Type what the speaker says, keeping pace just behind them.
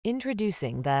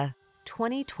Introducing the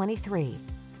 2023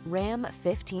 Ram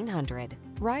 1500.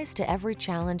 Rise to every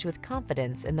challenge with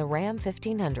confidence in the Ram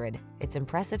 1500. Its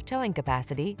impressive towing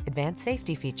capacity, advanced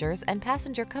safety features, and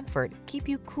passenger comfort keep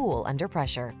you cool under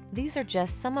pressure. These are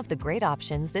just some of the great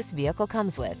options this vehicle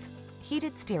comes with: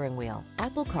 heated steering wheel,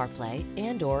 Apple CarPlay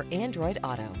and/or Android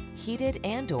Auto, heated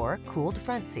and/or cooled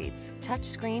front seats,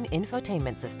 touchscreen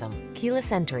infotainment system,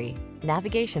 keyless entry,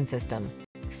 navigation system,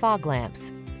 fog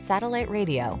lamps, satellite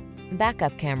radio,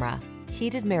 backup camera,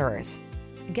 heated mirrors.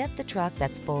 Get the truck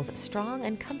that's both strong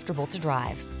and comfortable to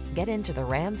drive. Get into the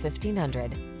Ram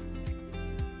 1500.